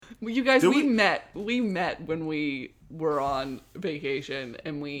Well, you guys, we met when we were on vacation,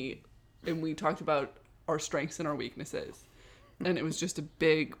 and we talked about our strengths and our weaknesses, and it was just a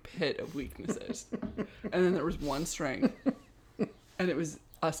big pit of weaknesses, and then there was one strength, and it was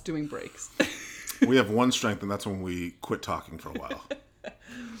us doing breaks. We have one strength, and that's when we quit talking for a while.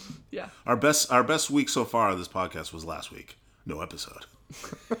 Yeah. Our best week so far of this podcast was last week. No episode.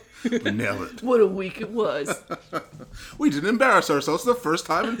 We nailed it. What a week it was. We didn't embarrass ourselves the first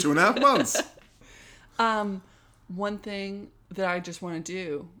time in 2.5 months. One thing that I just want to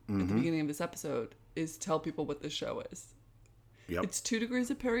do at the beginning of this episode is tell people what this show is. Yep. It's 2 Degrees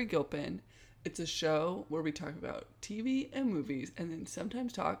of Perry Gilpin. It's a show where we talk about TV and movies, and then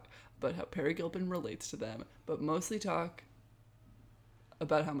sometimes talk about how Perry Gilpin relates to them, but mostly talk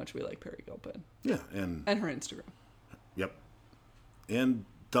about how much we like Perry Gilpin. Yeah, and her Instagram. Yep. And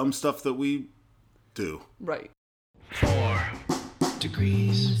dumb stuff that we do. Right. 4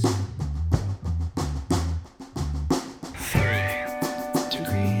 degrees. 3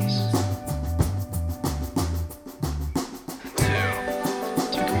 degrees. 2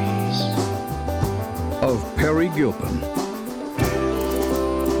 degrees. Of Perry Gilpin.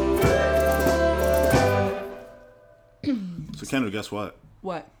 So, Kendra, guess what?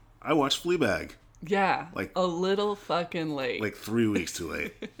 What? I watched Fleabag. Yeah. Like a little fucking late. Like 3 weeks too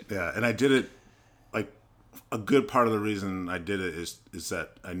late. Yeah, and I did it, like, a good part of the reason I did it is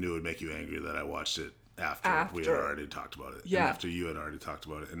that I knew it would make you angry that I watched it after we had already talked about it. Yeah. And after you had already talked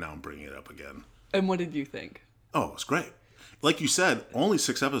about it, and now I'm bringing it up again. And what did you think? Oh, it's great. Like you said, only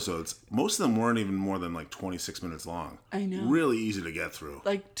 6 episodes. Most of them weren't even more than like 26 minutes long. I know. Really easy to get through.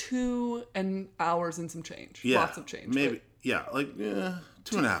 Like 2 hours and some change. Yeah. Lots of change. Maybe. But... Yeah, like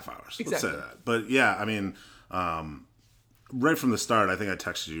 2.5 hours. Exactly. Let's say that. But yeah, I mean, right from the start, I think I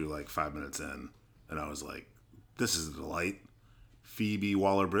texted you like 5 minutes in, and I was like, this is a delight. Phoebe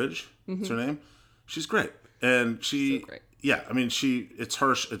Waller-Bridge, that's her name. She's great. And she, so great. Yeah, I mean, it's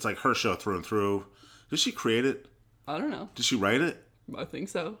like her show through and through. Did she create it? I don't know. Did she write it? I think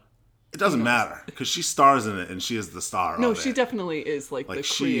so. It doesn't matter, because she stars in it, and she is the star No, of it. she definitely is like the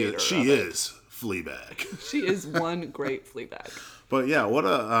creator. She is Fleabag. She is one great Fleabag. But yeah, what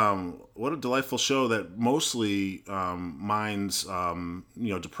a delightful show that mostly mines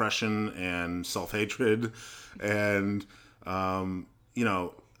depression and self-hatred and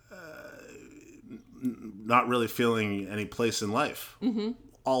not really feeling any place in life. Mm-hmm.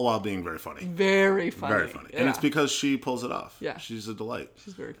 All while being very funny. Very funny. Very funny. Yeah. And it's because she pulls it off. Yeah. She's a delight.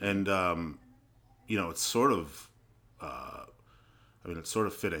 She's very funny. And it's sort of it's sort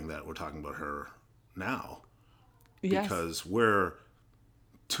of fitting that we're talking about her now. Yes. Because we're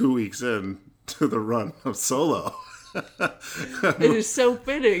 2 weeks in to the run of Solo. It is so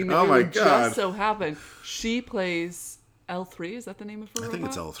fitting that oh it my would God. just so happen. She plays L3, is that the name of her robot? I think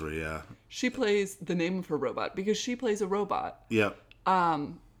it's L3, yeah. She plays the name of her robot because she plays a robot. Yep.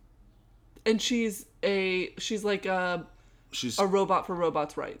 And she's like a robot for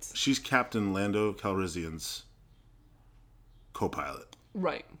robots' rights. She's Captain Lando Calrissian's co-pilot.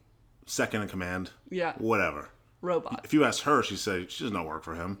 Right. Second in command. Yeah. Whatever. Robot. If you ask her, she said she does not work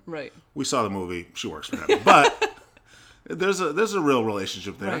for him. Right. We saw the movie. She works for him. But there's a real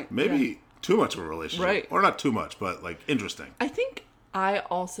relationship there. Right, Maybe too much of a relationship. Right. Or not too much, but like interesting. I think I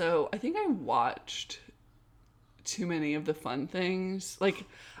watched too many of the fun things. Like,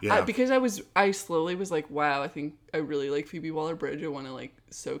 Yeah. because I slowly was like, wow, I think I really like Phoebe Waller-Bridge. I want to like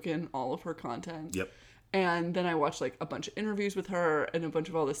soak in all of her content. Yep. And then I watched like a bunch of interviews with her and a bunch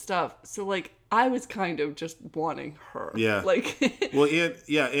of all this stuff. So like I was kind of just wanting her. Yeah. Like Well,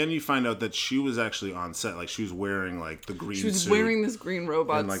 and you find out that she was actually on set. Like she was wearing like the green suit. she was wearing this green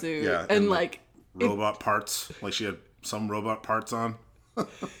robot and, like, suit. yeah, and like robot parts. Like she had some robot parts on.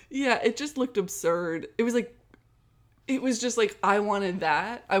 Yeah, it just looked absurd. It was just like I wanted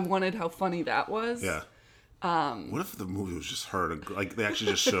that. I wanted how funny that was. Yeah. What if the movie was just her? Like they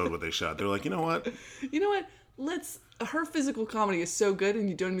actually just showed what they shot. They're like, you know what? You know what? Her physical comedy is so good, and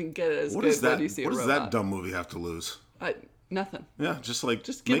you don't even get it as What good is that? when you see What a does robot. that dumb movie have to lose? Nothing. Yeah, just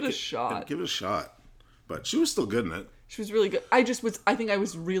give make it a shot. Give it a shot. But she was still good in it. She was really good. I think I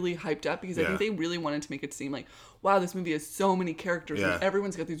was really hyped up because I think they really wanted to make it seem like, wow, this movie has so many characters Yeah. and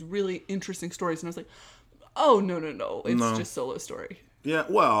everyone's got these really interesting stories. And I was like, oh, no. It's just Solo story. Yeah,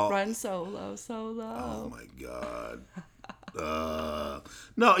 well. Run Solo. Oh my God.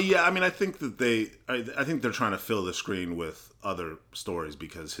 No, yeah, I mean, I think that I think they're trying to fill the screen with other stories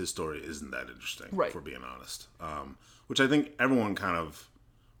because his story isn't that interesting, right. if we're being honest. Which I think everyone kind of,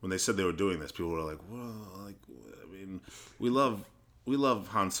 when they said they were doing this, people were like, well, like, I mean, we love we love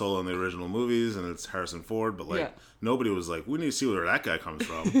Han Solo in the original movies, and it's Harrison Ford, but like Yeah. nobody was like, we need to see where that guy comes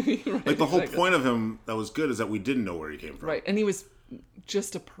from. Right, Like the whole exactly. point of him that was good is that we didn't know where he came from. Right, and he was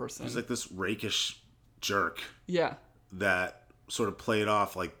just a person. He's like this rakish jerk Yeah, that sort of played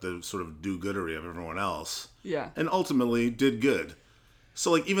off like the sort of do-goodery of everyone else, yeah. and ultimately did good. So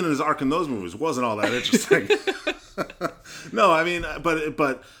like even his arc in those movies wasn't all that interesting. No, I mean,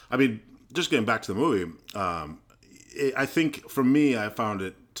 but I mean, just getting back to the movie, I think for me, I found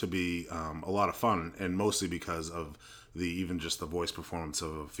it to be a lot of fun, and mostly because of even just the voice performance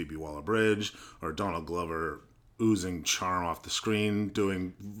of Phoebe Waller-Bridge or Donald Glover oozing charm off the screen,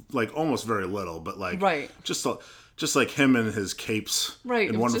 doing like almost very little, but like Right. just like him and his capes Right,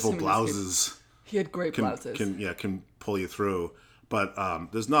 and it was just wonderful him and his blouses He had great blouses. can pull you through. But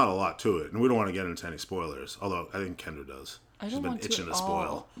there's not a lot to it, and we don't want to get into any spoilers. Although I think Kendra does. She's don't been want to itching at to spoil.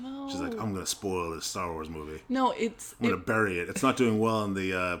 all. No. She's like, I'm going to spoil this Star Wars movie. No, it's I'm going to bury it. It's not doing well in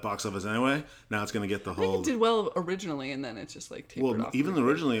the box office anyway. Now it's going to get the I think whole. it did well originally, and then it's just like tapered Well, off. even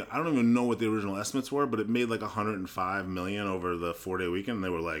originally, I don't even know what the original estimates were, but it made like 105 million over the 4-day weekend, and they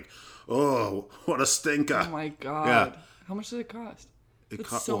were like, "Oh, what a stinker!" Oh my god! Yeah. How much did it cost? It It's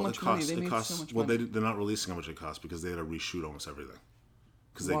cost so much money. They it made costs, so much well, money. they're not releasing how much it cost because they had to reshoot almost everything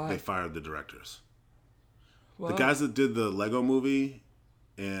because Why? they fired the directors. Well, The guys that did the Lego movie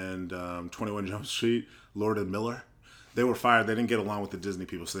and 21 Jump Street, Lord and Miller, they were fired. They didn't get along with the Disney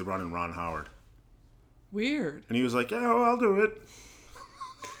people, so they brought in Ron Howard. weird. And he was like, yeah, well, I'll do it.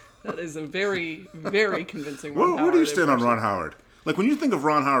 That is a very, very convincing. Where do you Howard stand on impression. Ron Howard? Like, when you think of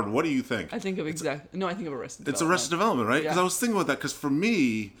Ron Howard, what do you think? I think of No, I think of Arrested It's Development. Arrested Development, right? Because Yeah. I was thinking about that, because for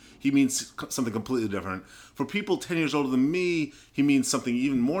me, he means something completely different. For people 10 years older than me, he means something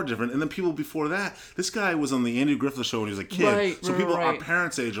even more different. And then people before that, this guy was on the Andy Griffith Show when he was a kid. Right, so people our right.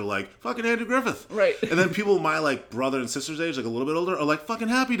 parents' age are like, fucking Andy Griffith. Right. And then people my like brother and sister's age, like a little bit older, are like, fucking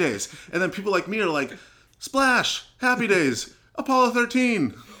Happy Days. And then people like me are like, Splash, Happy Days, Apollo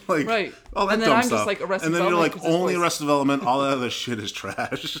 13. Like, Right. all that And then dumb I'm just stuff. like, Arrested and then you're Development like, 'cause his only voice- Arrested Development, all that other shit is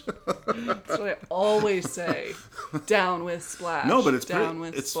trash. That's what I always say. Down with Splash. No, but it's down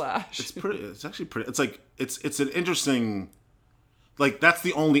pretty, with Splash. It's pretty. It's actually pretty. It's like it's an interesting. Like that's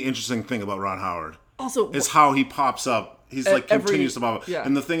the only interesting thing about Ron Howard Also, is how he pops up. He's like every- continues to pop up. yeah.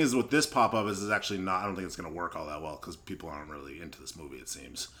 And the thing is with this pop up is actually not. I don't think it's going to work all that well because people aren't really into this movie. It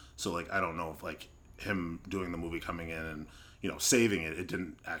seems so. Like I don't know if like him doing the movie coming in and saving it. It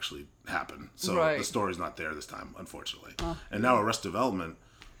didn't actually happen. So Right. the story's not there this time, unfortunately. And now Arrested Development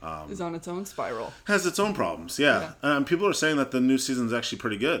is on its own spiral. has its own problems. Yeah. People are saying that the new season's actually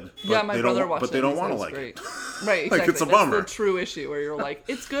pretty good. But Yeah, my they brother don't, watched but they it. don't and he want to said like it's it. great. Right, exactly. Like, it's a That's bummer. the true issue where you're like,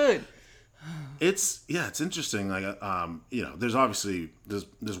 it's good. It's interesting. Like there's obviously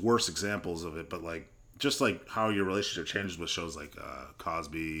there's worse examples of it, but like just like how your relationship changes with shows like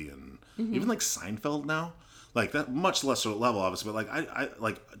Cosby and Mm-hmm. even like Seinfeld now. Like that much lesser level, obviously, but like I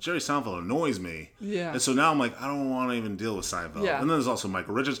like Jerry Seinfeld annoys me. Yeah. And so now I'm like, I don't want to even deal with Seinfeld. Yeah. And then there's also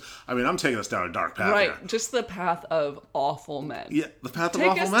Michael Richards. I mean, I'm taking us down a dark path Right, here. just the path of awful men. Yeah, the path of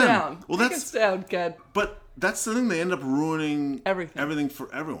Take awful us men. down. Well, Take that's us down, Ged. But that's the thing. They end up ruining Everything.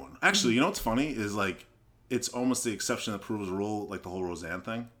 for everyone. Actually, you know what's funny is like it's almost the exception that proves the rule, like the whole Roseanne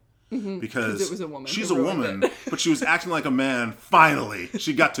thing. Because 'Cause it was a woman she's who a ruined woman, it. but she was acting like a man. Finally,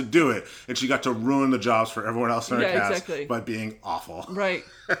 she got to do it, and she got to ruin the jobs for everyone else in her Yeah, cast exactly. by being awful. Right.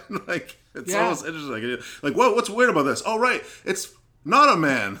 Like it's Yeah. almost interesting. Like, what's weird about this? Oh, right, it's not a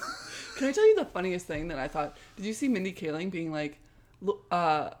man. Can I tell you the funniest thing that I thought? Did you see Mindy Kaling being like,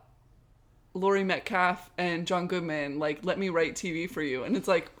 Laurie Metcalf and John Goodman, like, let me write TV for you? And it's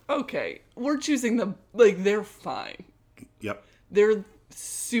like, okay, we're choosing them. Like, they're fine. Yep. They're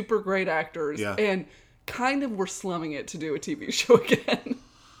super great actors. Yeah. And kind of were slumming it to do a TV show again.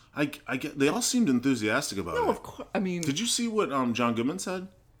 I get. They all seemed enthusiastic about it. No, of course. I mean, Did you see what John Goodman said?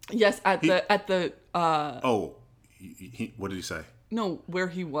 yes, at the Oh, what did he say? no, where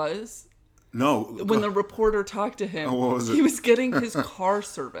he was. No. When the reporter talked to him, what was it? he was getting his car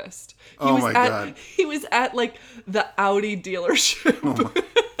serviced. He Oh was my at, God. He was at like the Audi dealership.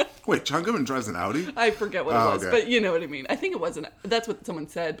 Wait, John Goodman drives an Audi? I forget what Oh, it was, okay. but you know what I mean. I think it wasn't. That's what someone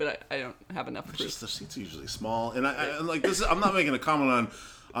said, but I don't have enough proof. Just the seats are usually small, and I like this. I'm not making a comment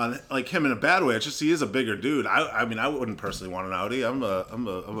on like him in a bad way. It's just he is a bigger dude. I mean, I wouldn't personally want an Audi. I'm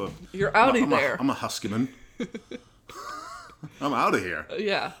a You're Audi there. I'm a Huskyman. I'm out of here.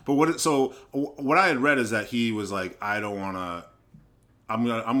 Yeah. But what I had read is that he was like, I don't want to.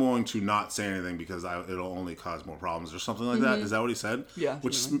 I'm going to not say anything because it'll only cause more problems or something like that. Is that what he said? Mm-hmm. Yeah,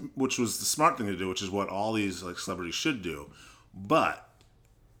 Which was the smart thing to do, which is what all these like celebrities should do. But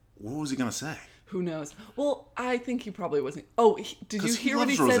what was he gonna say? Who knows? Well, I think he probably wasn't. Oh, did you 'Cause he hear what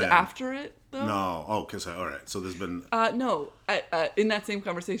he loves said Roseanne. after it, though? No. Oh, because all right. So there's been. No. In that same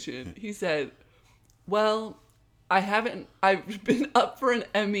conversation, he said, well, I've been up for an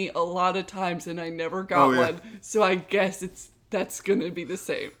Emmy a lot of times and I never got Oh, yeah. one. So I guess that's going to be the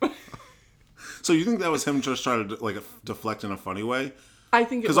same. So you think that was him just trying to like deflect in a funny way? I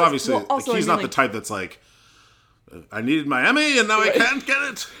think it was. Because obviously, well, also, he's I mean, not the type that's like, I needed my Emmy and now I can't get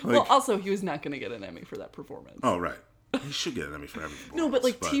it. Like, Well, also, he was not going to get an Emmy for that performance. oh right, he should get an Emmy for everything. No, but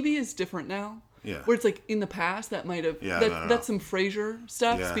like TV is different now. Yeah. Where it's like in the past that might have Yeah, that, no. that's some Frasier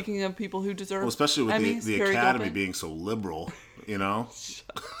stuff. Yeah. Speaking of people who deserve Well, especially with Emmys, the Perry Academy Gilpin. being so liberal, you know.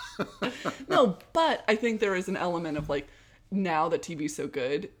 No, but I think there is an element of like now that TV's so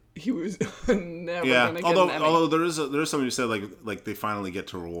good, he was never Yeah. gonna get Although an Emmy. although there is somebody who said like they finally get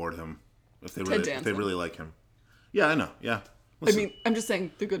to reward him if they Danson. really like him. Yeah, I know. Yeah. I Listen, mean, I'm just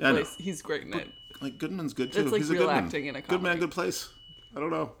saying The Good I know. Place. He's great in it. like Goodman's good too. That's like He's a real Goodman. acting in a Good man, comedy. good place. I don't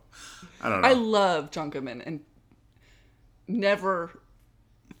know. I I love John Goodman and never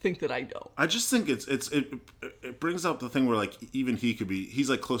think that I don't. I just think it brings up the thing where like even he's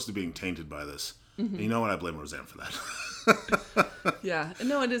like close to being tainted by this. Mm-hmm. And you know what? I blame Roseanne for that. Yeah,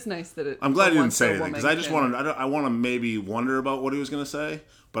 no, it is nice that it. I'm glad for he didn't once say a anything because woman I just can- wanted. I want to maybe wonder about what he was going to say,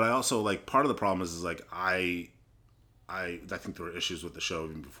 but I also like part of the problem is like I think there were issues with the show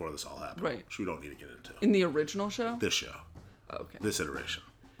even before this all happened, Right. which we don't need to get into. in the original show. This show, Okay. this iteration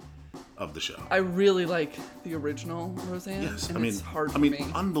of the show. I really like the original Roseanne. Yes, and I mean, it's hard for me.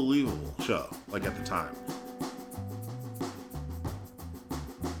 unbelievable show. Like at the time.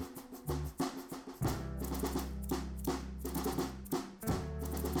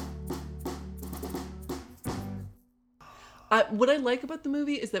 What I like about the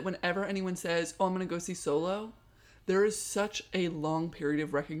movie is that whenever anyone says, "Oh, I'm going to go see Solo," there is such a long period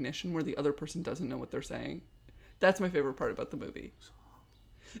of recognition where the other person doesn't know what they're saying. That's my favorite part about the movie.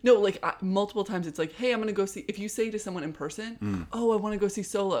 No, like multiple times it's like, "Hey, I'm going to go see." If you say to someone in person, "Oh, I want to go see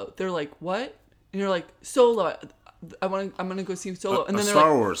Solo," they're like, "What?" And you're like, "Solo. I'm going to go see Solo." And A then they're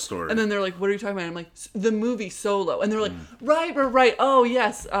Star like, Wars story. And then they're like, "What are you talking about?" I'm like, "The movie Solo." And they're like, right. Oh,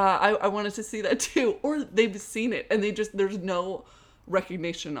 yes. I wanted to see that too. Or they've seen it and there's no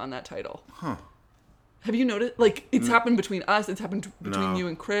recognition on that title. Huh. Have you noticed? Like, it's happened between us. It's happened between No. you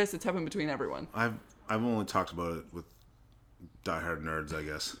and Chris. It's happened between everyone. I've only talked about it with diehard nerds, I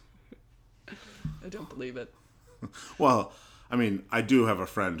guess. I don't believe it. Well, I mean, I do have a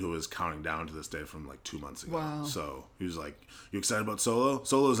friend who was counting down to this day from like 2 months ago. Wow. So he was like, "You excited about Solo?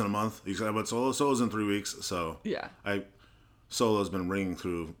 Solo's in a month. You excited about Solo? Solo's in 3 weeks." So Yeah. Solo's been ringing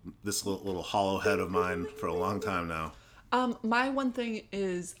through this little hollow head of mine for a long time now. My one thing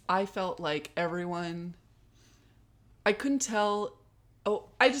is I felt like everyone, I couldn't tell. Oh,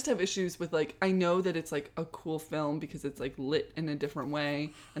 I just have issues with like, I know that it's like a cool film because it's like lit in a different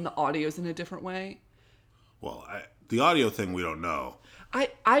way and the audio's in a different way. Well, the audio thing we don't know.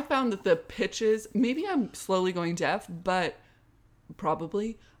 I found that the pitches, maybe I'm slowly going deaf, but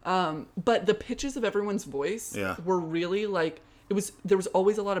probably, but the pitches of everyone's voice Yeah. were really like, there was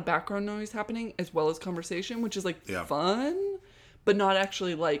always a lot of background noise happening as well as conversation, which is like Yeah. fun, but not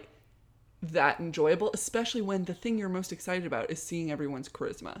actually like that enjoyable, especially when the thing you're most excited about is seeing everyone's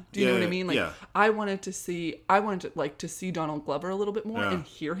charisma. Do you know what I mean? Like yeah. I wanted to see Donald Glover a little bit more Yeah. and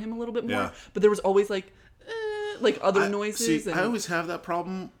hear him a little bit more, Yeah. but there was always like other noises. See, and I always have that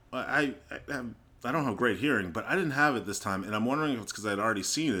problem. I don't have great hearing, but I didn't have it this time, and I'm wondering if it's because I'd already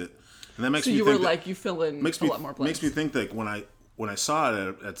seen it, and that makes so me you think were that- like, you fill in makes a me lot more blanks. makes me think that when I saw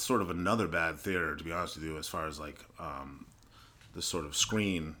it at sort of another bad theater, to be honest with you, as far as like the sort of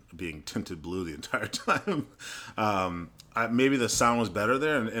screen being tinted blue the entire time, maybe the sound was better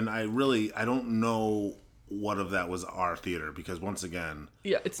there, and I don't know what of that was our theater, because once again,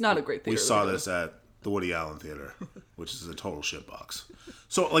 Yeah, it's not a great theater. we saw though. this at the Woody Allen Theater, which is a total shitbox.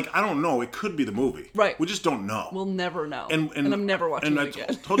 So like I don't know, it could be the movie, Right. We just don't know. We'll never know. and I'm never watching and it I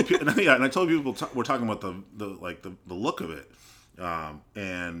again. told people, and I told people we're talking about the look of it,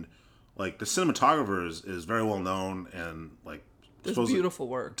 and like the cinematographer is very well known and like It's supposedly beautiful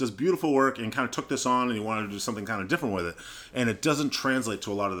work. does beautiful work and kind of took this on and he wanted to do something kind of different with it, and it doesn't translate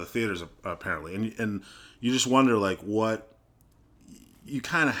to a lot of the theaters apparently, and you just wonder like what. You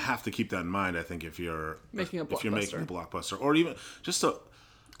kind of have to keep that in mind, I think, if you're making a blockbuster, or even just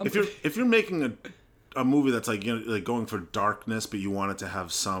if you're making a movie that's like, you know, like going for darkness, but you want it to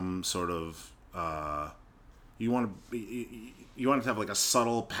have some sort of you want it to have like a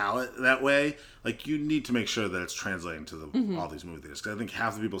subtle palette that way. Like you need to make sure that it's translating to all these movie theaters. Because I think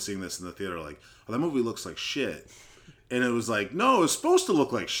half the people seeing this in the theater are like, "Oh, that movie looks like shit," And it was like, no, it was supposed to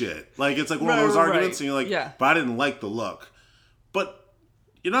look like shit. Like, it's like one Right, of those right, arguments, right. and you're like, Yeah. but I didn't like the look. But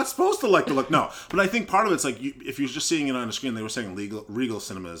you're not supposed to like the look. No. But I think part of it's like, if you're just seeing it on the screen, they were saying Regal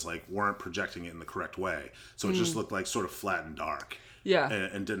cinemas like weren't projecting it in the correct way. So it just looked like sort of flat and dark. Yeah.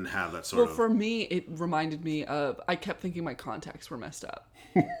 And didn't have that sort Well, of... for me, it reminded me of, I kept thinking my contacts were messed up.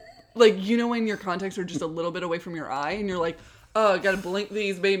 Like, you know when your contacts are just a little bit away from your eye and you're like, oh, I gotta blink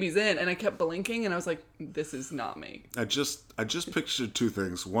these babies in. And I kept blinking and I was like, this is not me. I just pictured two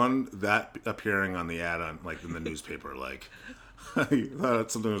things. One, that appearing on the ad on like in the newspaper, like I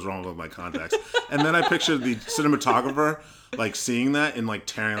thought something was wrong with my contacts. And then I pictured the cinematographer like seeing that and like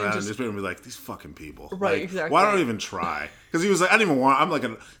tearing that out of the newspaper and be like, these fucking people. Right, Like, exactly. Why don't I even try? Because he was like, I didn't even want. I'm like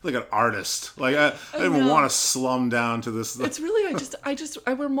an artist. Like I didn't even know. want to slum down to this. It's really,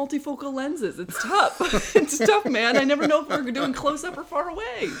 I wear multifocal lenses. It's tough. It's tough, man. I never know if we're doing close up or far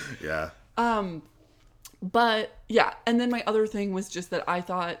away. Yeah. But yeah, and then my other thing was just that I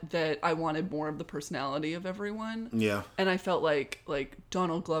thought that I wanted more of the personality of everyone. Yeah. And I felt like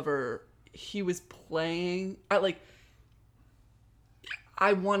Donald Glover, he was playing,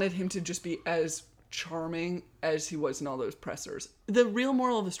 I wanted him to just be as charming as he was in all those pressers. The real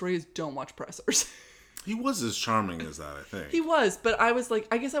moral of the story is don't watch pressers. He was as charming as that, I think. He was, but I was like,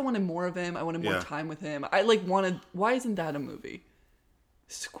 I guess I wanted more of him. I wanted more Yeah. time with him. I wanted, why isn't that a movie?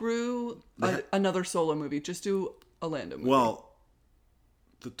 Screw another solo movie. Just do a Lando movie. Well,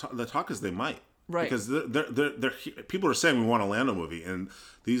 the talk is they might, Right. Because they're people are saying we want a Lando movie, and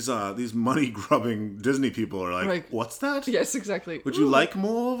these money grubbing Disney people are like, Right. what's that? Yes, exactly. Would you like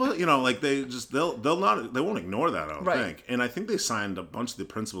more of it? You know, like they won't ignore that. I don't Right. think. And I think they signed a bunch of the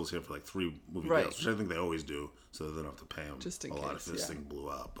principals here for like 3 movie Right. deals, which I think they always do, so they don't have to pay them Just in a lot case, if this yeah. thing blew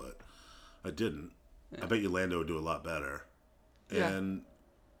up. But I didn't. I bet you Lando would do a lot better. Yeah. And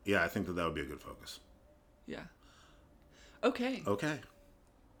yeah, I think that would be a good focus. Yeah. Okay. Okay.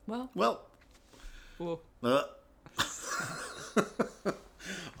 Well. Well. Well.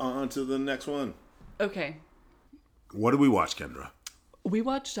 On to the next one. Okay. What did we watch, Kendra? We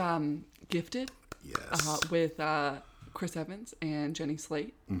watched Gifted Yes. with Chris Evans and Jenny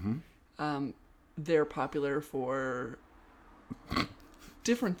Slate. Mm-hmm. They're popular for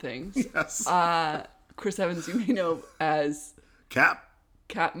different things. Yes. Chris Evans, you may know as Cap.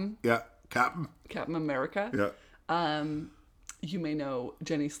 Captain Yeah. Captain. America. Yeah. You may know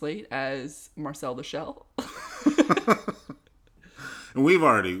Jenny Slate as Marcel the Shell. And we've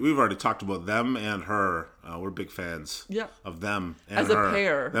already talked about them and her. We're big fans. Yeah. Of them and As a her.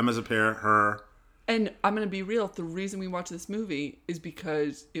 pair. Them as a pair. Her. And I'm going to be real. The reason we watched this movie is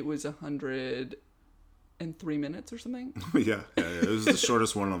because it was 103 minutes or something. Yeah. It was the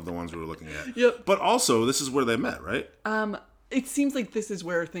shortest one of the ones we were looking at. Yep. But also, this is where they met, right? It seems like this is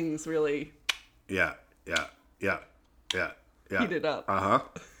where things really Yeah. heated up.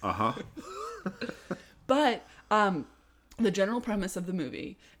 Uh-huh. But the general premise of the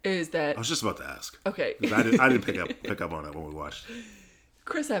movie is that I was just about to ask. okay, 'Cause I didn't pick up on it when we watched.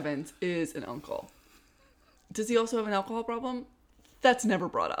 Chris Evans is an uncle. Does he also have an alcohol problem? That's never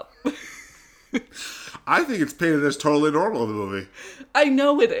brought up. I think it's painted as totally normal in the movie. I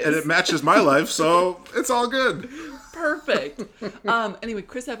know it is. And it matches my life, so it's all good. Perfect. Anyway,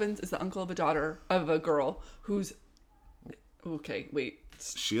 Chris Evans is the uncle of a girl who's okay. Wait,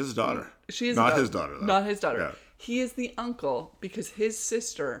 She is a daughter. she is not a his daughter. Though. Not his daughter. Yeah. He is the uncle because his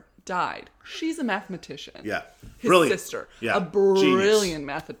sister died. She's a mathematician. Yeah. His Brilliant. sister. Yeah. A brilliant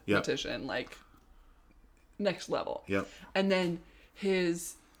mathematician, like next level. Yep. And then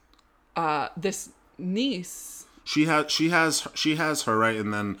his this niece. She has her, right,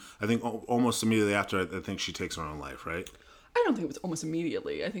 and then I think almost immediately after, I think she takes her own life, right? I don't think it was almost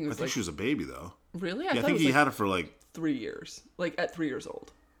immediately. I think it was I think she was a baby though. really. Yeah, I thought think it was he like had her for like 3 years. Like at 3 years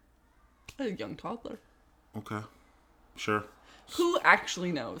old. A young toddler. okay, sure. Who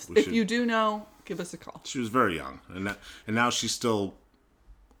actually knows? We If should- you do know, give us a call. She was very young, and now she's still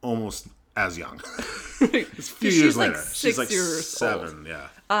almost as young. It's A few years like later, 6 she's like years 7. old. Yeah.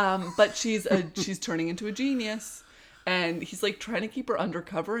 But she's turning into a genius, and he's like trying to keep her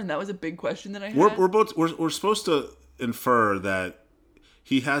undercover, and that was a big question that I had. We're supposed to infer that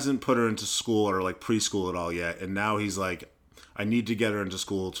he hasn't put her into school or like preschool at all yet, and now he's like, I need to get her into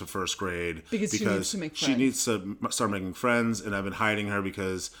school to first grade Because she needs to make she friends. needs to start making friends, and I've been hiding her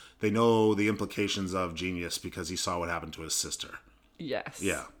because they know the implications of genius because he saw what happened to his sister. Yes.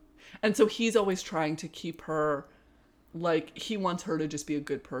 Yeah. And so he's always trying to keep her, like, he wants her to just be a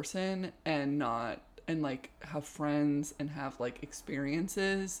good person and not, and like have friends and have like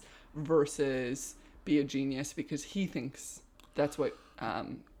experiences versus be a genius because he thinks that's what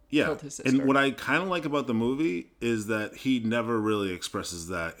Yeah, killed his sister. and what I kind of like about the movie is that he never really expresses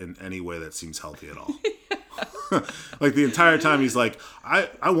that in any way that seems healthy at all. Like the entire time he's like, I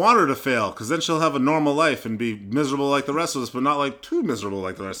want her to fail because then she'll have a normal life and be miserable like the rest of us, but not like too miserable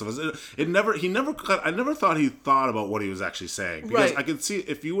like the rest of us. I never thought he thought about what he was actually saying, because Right. I could see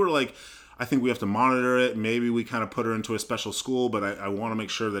if you were like, I think we have to monitor it. Maybe we kind of put her into a special school, but I want to make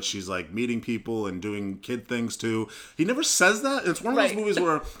sure that she's like meeting people and doing kid things too. He never says that. It's one of those Right. movies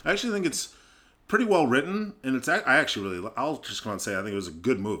where I actually think it's pretty well written, and I'll just come on and say I think it was a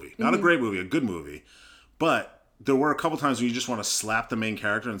good movie. Not a great movie, a good movie. But there were a couple times where you just want to slap the main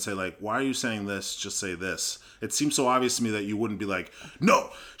character and say like, why are you saying this? Just say this. It seems so obvious to me that you wouldn't be like, no,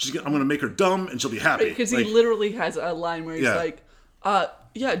 I'm going to make her dumb and she'll be happy. Because like, he literally has a line where he's Yeah. like,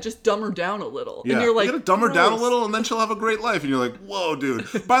 yeah, just dumb her down a little. yeah, And you're like, you gotta dumb her down a gross. little and then she'll have a great life. And you're like, whoa, dude.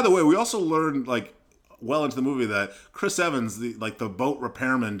 By the way, we also learned like well into the movie that Chris Evans, the boat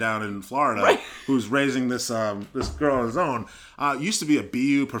repairman down in Florida, Right. who's raising this girl on his own, used to be a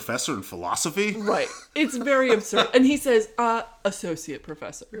BU professor in philosophy. Right. It's very absurd. And he says, associate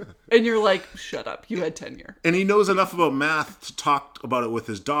professor. And you're like, shut up. You had tenure. And he knows enough about math to talk about it with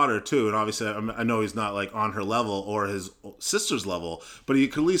his daughter too. And obviously, I know he's not like on her level or his sister's level, but he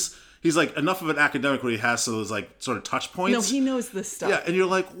could at least, he's like enough of an academic where he has those like sort of touch points. No, he knows this stuff. Yeah, and you're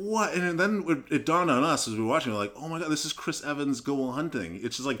like, what? And then it dawned on us as we were watching. We're like, oh my god, this is Chris Evans' Good Will Hunting.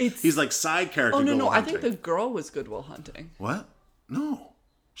 It's just like he's like side character. Oh, no, Good no. Will I Hunting. think the girl was Good Will Hunting. What? No,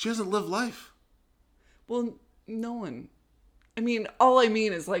 she hasn't lived life. Well, no one. I mean, all I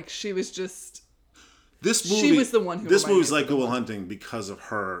mean is like she was just. This movie, She was the one who This reminded movie's me of like Good Good Will Will Hunting because of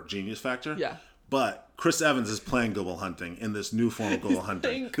her genius factor. Yeah. But Chris Evans is playing Good Will Hunting in this new form of Good Will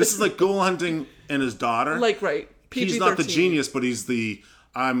Hunting. Thank This is like Good Will Hunting and his daughter. Like, right. He's not the PG-13. genius, but he's the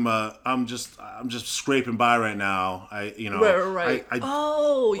I'm just scraping by right now. Right. I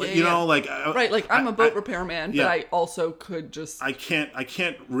Yeah. Right, like I'm a boat repairman, yeah. but I also could just. I can't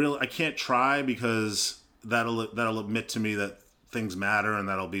try because that'll admit to me that things matter and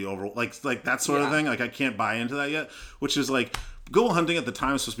that'll be over like that sort of Yeah. thing. Like I can't buy into that yet, which is like Good Will Hunting at the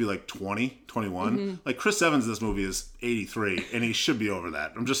time was supposed to be like 20, 21. Mm-hmm. Like Chris Evans in this movie is 83 and he should be over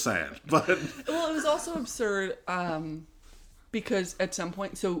that. I'm just saying. But Well, it was also absurd because at some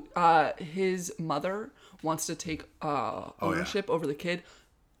point, so his mother wants to take ownership over the kid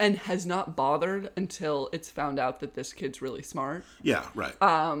and has not bothered until it's found out that this kid's really smart. yeah, right.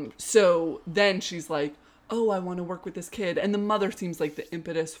 So then she's like, oh, I want to work with this kid. And the mother seems like the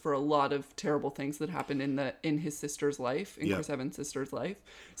impetus for a lot of terrible things that happened in his sister's life, in Yeah. Chris Evans' sister's life.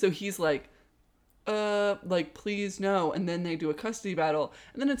 So he's like, please no. And then they do a custody battle.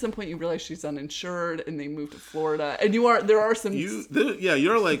 And then at some point you realize she's uninsured and they move to Florida. And there are some...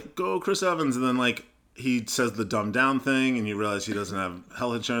 You're like, go Chris Evans, and then like he says the dumb down thing, and you realize he doesn't have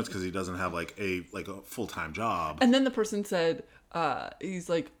health insurance because he doesn't have like a full-time job. And then the person said, he's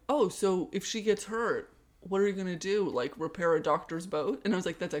like, oh, so if she gets hurt, what are you going to do? Like repair a doctor's boat? And I was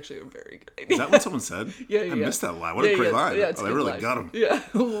like, that's actually a very good idea. Is that what someone said? Yeah, I yeah. missed that line. What a great line. Yeah, it's Oh, a they good really line. got him. Yeah.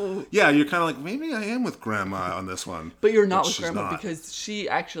 Yeah, you're kind of like, maybe I am with Grandma on this one. But you're not But with she's grandma not. because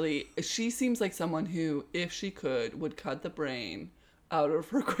she seems like someone who, if she could, would cut the brain out of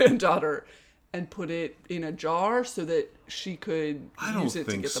her granddaughter and put it in a jar so that she could I don't use it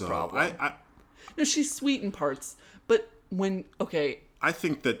to think get so. the problem. I No, she's sweet in parts, but I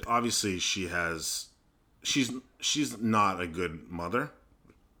think that obviously she's not a good mother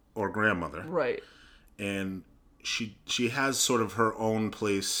or grandmother, right. and she has sort of her own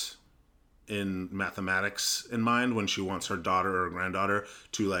place in mathematics in mind when she wants her daughter or granddaughter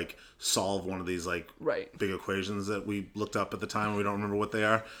to like solve one of these like Right. big equations that we looked up at the time and we don't remember what they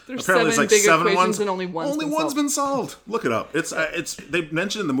are. There's Apparently seven it's like big seven equations ones and only one's been solved. Look it up. It's they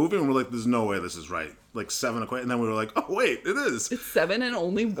mentioned in the movie and we're like, there's no way this is right. Like 7 equations, and then we were like, oh wait, it is. It's 7 and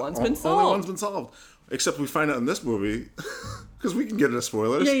only one's been solved. Only one's been solved. Except we find out in this movie, because we can get into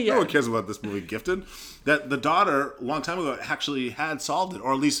spoilers. Yeah. No one cares about this movie, Gifted. That the daughter, a long time ago, actually had solved it,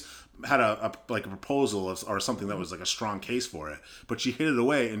 or at least had a proposal or something that was like a strong case for it. But she hid it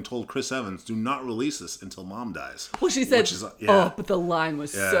away and told Chris Evans, "Do not release this until Mom dies." Well, she said, Which is, oh, but the line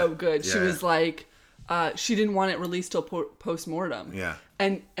was Yeah. so good. She Yeah. was like, she didn't want it released till post-mortem. Yeah.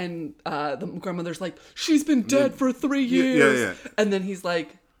 And the grandmother's like, she's been dead for 3 years. Yeah. And then he's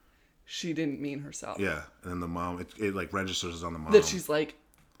like, she didn't mean herself. Yeah, and then the mom, it like registers on the mom. That she's like,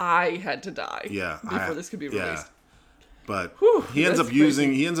 I had to die before this could be released. Yeah. But Whew, he ends that's up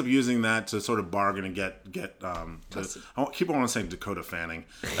using that to sort of bargain and get I keep on saying Dakota Fanning.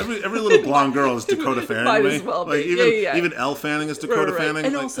 Every little blonde girl is Dakota Fanning. Might to me. as well be. Like Yeah. even Elle Fanning is Dakota Right. Fanning.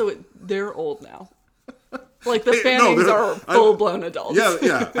 And like, also, they're old now. Like the Hey, no, Fannings they're- are full-blown adults.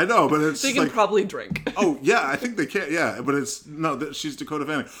 Yeah, I know, but it's They just can like, probably drink. oh yeah, I think they can. Yeah, but it's no, she's Dakota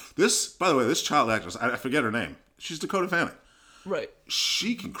Fanning. This, by the way, this child actress, I forget her name. She's Dakota Fanning. Right.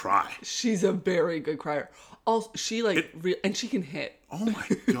 She can cry. She's a very good crier. Also, she and she can hit. Oh my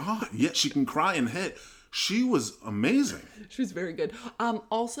god, yeah, she can cry and hit. She was amazing. She was very good.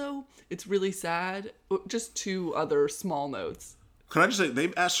 Also, it's really sad. Just two other small notes. Can I just say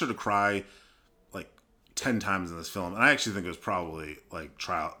they asked her to cry like 10 times in this film, and I actually think it was probably like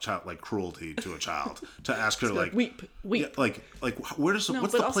child like cruelty to a child to ask her to like Weep. yeah, like where does No,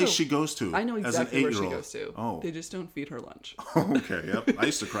 what's but the place also, she goes to? I know as an exactly where she 8-year-old? goes to. Oh, They just don't feed her lunch. okay, yep. I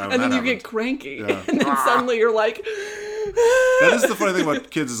used to cry when And then that you happened. get cranky. And then suddenly you're like... That is the funny thing about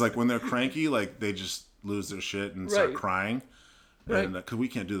kids is like when they're cranky, like they just lose their shit and start Right. crying. Right. And because we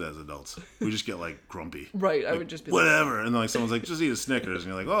can't do that as adults, we just get like grumpy. Right, I would just be like... Whatever, and then like someone's like, just eat a Snickers,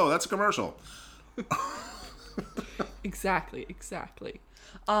 and you're like, oh, that's a commercial. Exactly.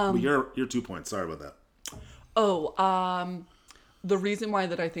 But you're 2 points. Sorry about that. The reason why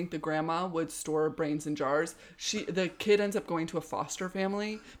that I think the grandma would store brains in jars, the kid ends up going to a foster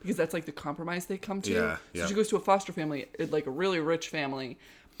family because that's like the compromise they come to. Yeah, So yeah. she goes to a foster family, like a really rich family,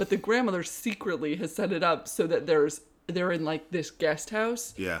 but the grandmother secretly has set it up so that they're in like this guest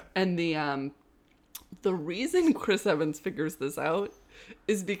house. Yeah. And the reason Chris Evans figures this out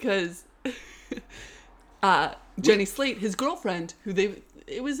is because Jenny Slate, his girlfriend,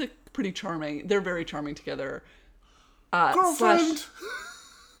 it was a pretty charming. They're very charming together. Girlfriend.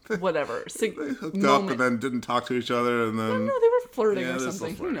 Whatever. They hooked up and then didn't talk to each other, and then No, they were flirting Yeah, or they're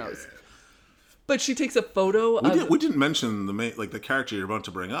something. still Who flirting, knows? yeah. But she takes a photo of we didn't mention the character you're about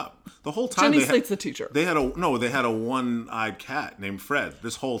to bring up. The whole time Jenny Slate's the teacher. They had a one-eyed cat named Fred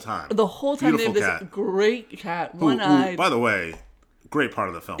this whole time. The whole time they have Beautiful this great cat, Who, one-eyed. by the way, great part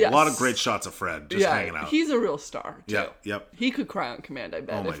of the film. Yes. A lot of great shots of Fred just hanging out. He's a real star, too. Yep, yep. He could cry on command, I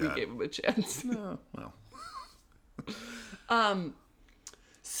bet, Oh my if we God. gave him a chance. Well,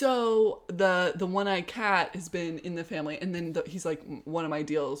 So the one-eyed cat has been in the family, and then he's like, one of my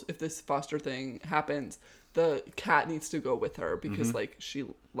deals, if this foster thing happens, the cat needs to go with her because Mm-hmm. like she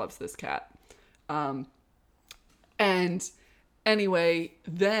loves this cat. And anyway,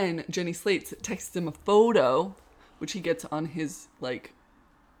 then Jenny Slate texts him a photo, which he gets on his like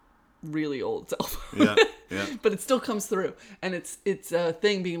really old cell phone. yeah. But it still comes through, and it's a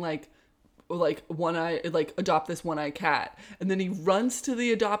thing being like one eye, like adopt this one-eyed cat, and then he runs to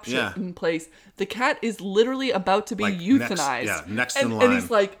the adoption place. The cat is literally about to be Like, euthanized. next and, in and line.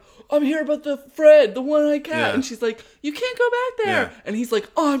 he's like, "I'm here about the Fred, the one-eyed cat," Yeah. and she's like, "You can't go back there." Yeah. And he's like,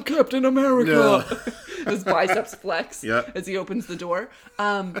 "I'm Captain America." His biceps flex Yeah. as he opens the door.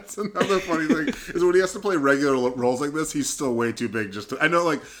 That's another funny thing is when he has to play regular roles like this, he's still way too big. I know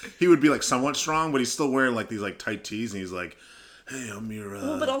like he would be like somewhat strong, but he's still wearing like these like tight tees, and he's like, "Hey, I'm your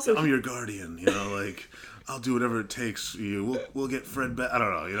but also I'm your guardian. You know, like I'll do whatever it takes for you. We'll get Fred back. I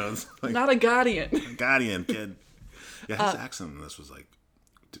don't know. You know, it's like not a guardian. guardian kid." Yeah, his accent in this was like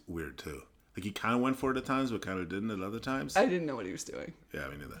weird too. Like he kind of went for it at times, but kind of didn't at other times. I didn't know what he was doing. Yeah, I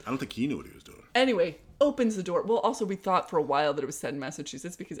mean that. I don't think he knew what he was doing. Anyway, opens the door. Well, also we thought for a while that it was set in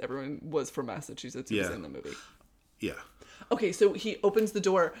Massachusetts because everyone was from Massachusetts who was Yeah. in the movie. Yeah. Okay, so he opens the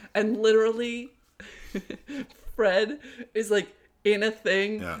door and literally Fred is like in a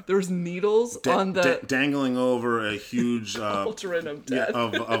thing. Yeah. There's needles on the dangling over a huge cauldron of yeah,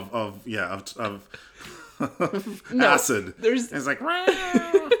 death. of No, acid. there's- And it's like,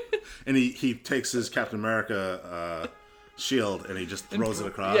 and he takes his Captain America shield and he just throws it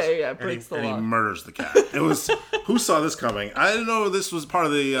across. yeah, and breaks the and law. he murders the cat. It was who saw this coming? I didn't know this was part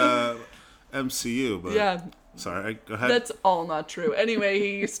of the MCU, but Yeah, sorry, go ahead. that's all not true. Anyway,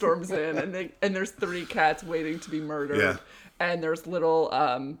 he storms in and there's 3 cats waiting to be murdered. Yeah. And there's little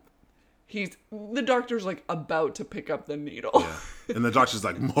the doctor's like about to pick up the needle. Yeah. And the doctor's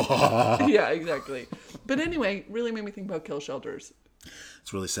like, Yeah, exactly. But anyway, really made me think about kill shelters.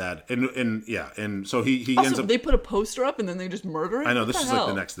 it's really sad. And so he Also, ends up. they put a poster up and then they just murder it? I know What this the is like the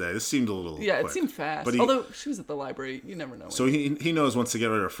hell? next day. This seemed a little Yeah, it quick. seemed fast. But Although she was at the library, you never know. So he knows once to get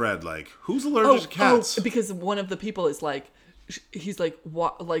rid of Fred. Like, who's allergic to cats? Because one of the people is like, he's like,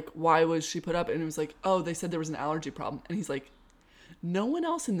 why was she put up? And it was like, oh, they said there was an allergy problem. And he's like, no one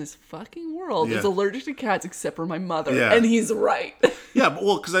else in this fucking world is Yeah. allergic to cats except for my mother. Yeah. And he's right. Yeah,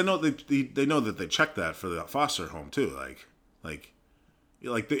 but because I know they know that they checked that for the foster home too. Like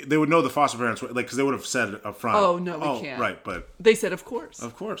they would know the foster parents because they would have said it up front. Oh, no, we can't. Right, but They said, of course.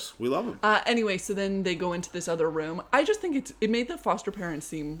 of course we love them. Anyway, so then they go into this other room. I just think it made the foster parents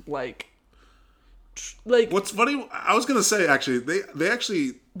seem like What's funny? I was gonna say actually they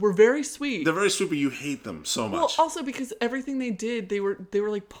actually were very sweet. They're very sweet, but you hate them so Well, much. also because everything they did, they were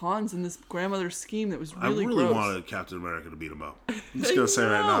like pawns in this grandmother's scheme that was I really really gross. wanted Captain America to beat him up. I'm just gonna say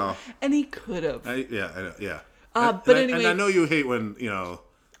right now. And he could have. Yeah. But anyway, and I know you hate when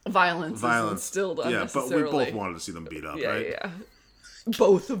violence is violence instilled Yeah, but we unnecessarily. both wanted to see them beat up, Yeah, right? yeah.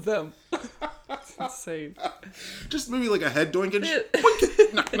 Both of them. It's insane. Just maybe like a head doink and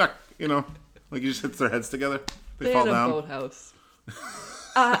boink, knock, knock, like you just hit their heads together. They fall had a down. boathouse.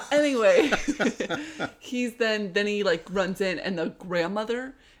 Anyway, then he like runs in, and the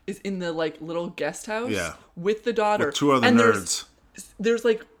grandmother is in the like little guest house Yeah. with the daughter. With two other and nerds. There's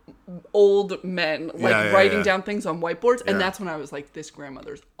like old men like Yeah, writing yeah. down things on whiteboards, and Yeah. that's when I was like, this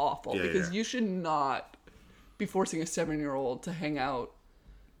grandmother's awful Yeah, because yeah. you should not be forcing a 7-year-old to hang out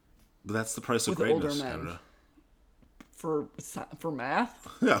But that's the price of With older greatness. men. Canada. for math.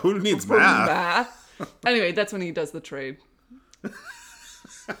 Yeah, who needs For math? math. Anyway, that's when he does the trade.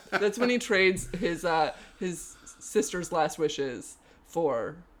 That's when he trades his sister's last wishes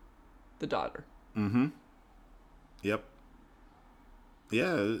for the daughter. Yep.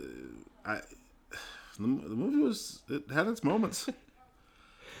 Yeah, the movie it had its moments.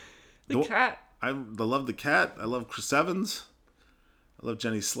 The cat. I love the cat. I love Chris Evans. I love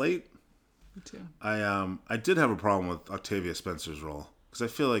Jenny Slate. Me too. I did have a problem with Octavia Spencer's role because I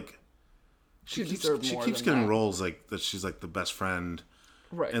feel like She she deserved keeps more than getting that. roles like that. She's like the best friend,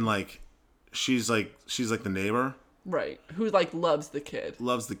 Right. and like she's like the neighbor, Right. Who like loves the kid.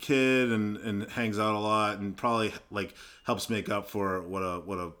 loves the kid and hangs out a lot, and probably like helps make up for what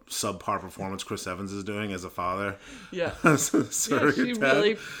a subpar performance Chris Evans is doing as a father. Yeah. Surrogate she dad.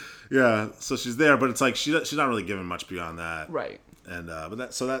 really. Yeah, so she's there, but it's like she's not really given much beyond that. Right. And but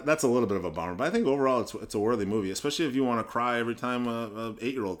that's a little bit of a bummer. But I think overall it's a worthy movie, especially if you want to cry every time a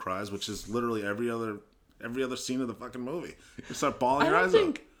 8-year-old cries, which is literally every other scene of the fucking movie. You start bawling your eyes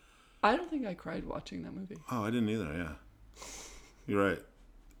out. I don't think I cried watching that movie. Oh, I didn't either. Yeah, you're right.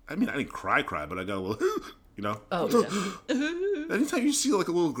 I mean, I didn't cry, but I got a little, Oh yeah. Anytime you see like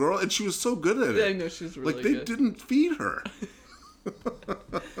a little girl, and she was so good at it. I know she's really Like they good. didn't feed her.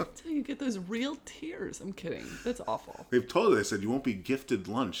 Until you get those real tears. I'm kidding. That's awful. They said you won't be gifted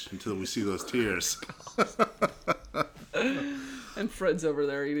lunch until we see those tears. And Fred's over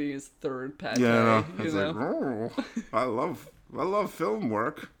there eating his third pate. Yeah, you it's know? like, oh, I love film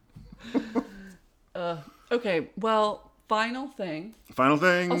work. Okay, well, final thing. Final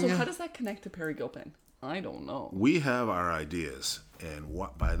thing. Also, how does that connect to Perry Gilpin? I don't know. We have our ideas, and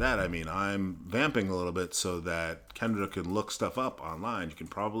what by that I mean I'm vamping a little bit so that Kendra can look stuff up online. You can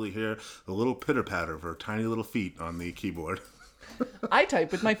probably hear the little pitter patter of her tiny little feet on the keyboard. I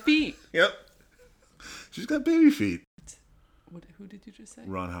type with my feet. Yep. She's got baby feet. Who did you just say?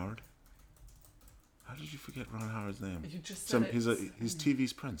 Ron Howard. How did you forget Ron Howard's name? You just said it. He's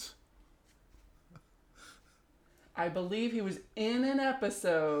TV's Prince. I believe he was in an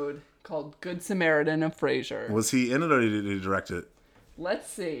episode called Good Samaritan of Frasier. Was he in it or did he direct it? Let's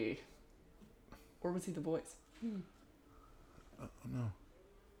see. Or was he the voice? No.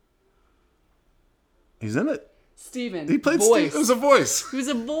 He's in it. Steven. He played voice. Steve. It was a voice. He was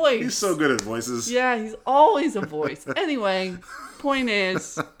a voice. He's so good at voices. Yeah, he's always a voice. Anyway, point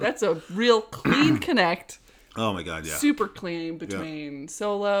is, that's a real clean connect. Oh my god, yeah. Super clean between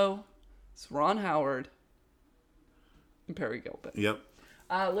Solo, Ron Howard, and Perry Gilpin. Yep.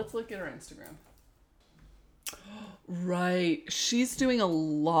 Let's look at her Instagram. Right. She's doing a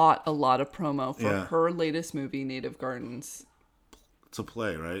lot of promo for Yeah. her latest movie, Native Gardens. It's a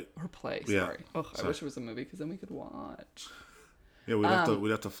play, right? Her play, Yeah. sorry. Oh, I Sorry. wish it was a movie because then we could watch. Yeah, we'd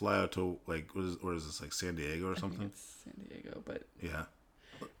have to fly out to like what is this, like San Diego or something? It's San Diego, but Yeah.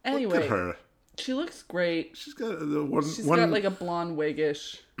 anyway, Look at her. she looks great. She's got the one. She's one got like a blonde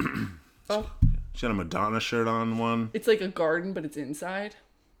wiggish. Oh, she had a Madonna shirt on one. it's like a garden, but it's inside.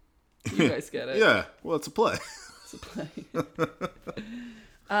 You guys get it. Yeah. Well, it's a play. It's a play.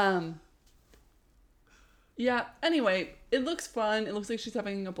 Yeah, anyway, it looks fun. It looks like she's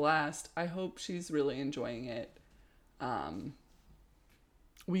having a blast. I hope she's really enjoying it.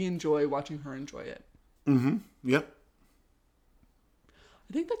 We enjoy watching her enjoy it. Yep.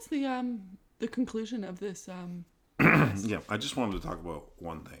 I think that's the conclusion of this. Yeah. I just wanted to talk about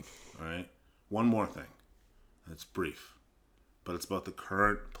one thing. All right. One more thing. It's brief, but it's about the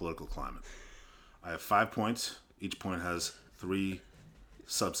current political climate. I have 5 points. Each point has 3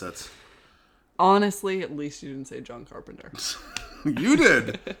 subsets. Honestly, at least you didn't say John Carpenter. You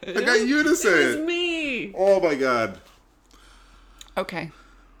did. I got you to say It's it. me. Oh my god. Okay.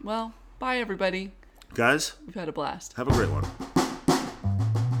 Well, bye everybody. Guys, We've had a blast. have a great one.